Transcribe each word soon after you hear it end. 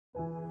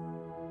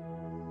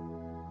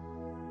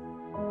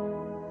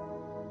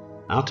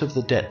Out of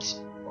the depths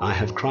I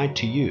have cried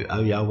to you,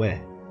 O Yahweh.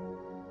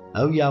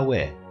 O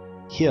Yahweh,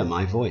 hear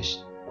my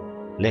voice.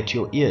 Let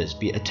your ears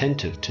be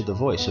attentive to the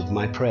voice of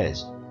my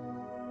prayers.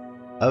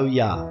 O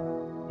Yah,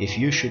 if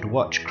you should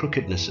watch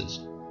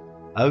crookednesses,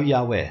 O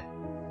Yahweh,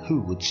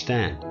 who would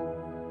stand?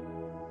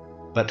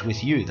 But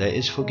with you there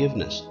is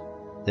forgiveness,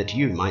 that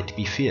you might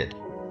be feared.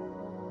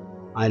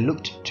 I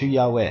looked to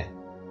Yahweh,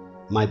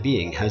 my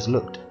being has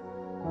looked,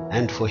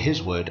 and for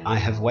his word I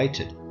have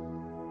waited.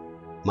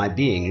 My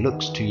being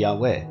looks to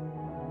Yahweh,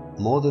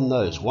 more than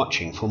those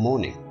watching for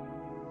morning,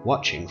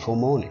 watching for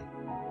morning.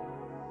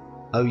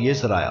 O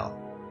Yisra'ěl,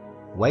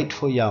 wait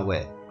for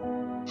Yahweh,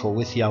 for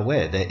with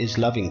Yahweh there is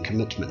loving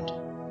commitment,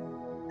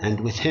 and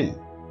with him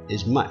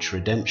is much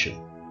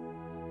redemption.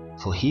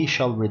 For he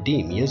shall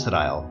redeem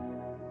Yisra'ěl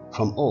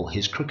from all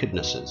his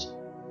crookednesses.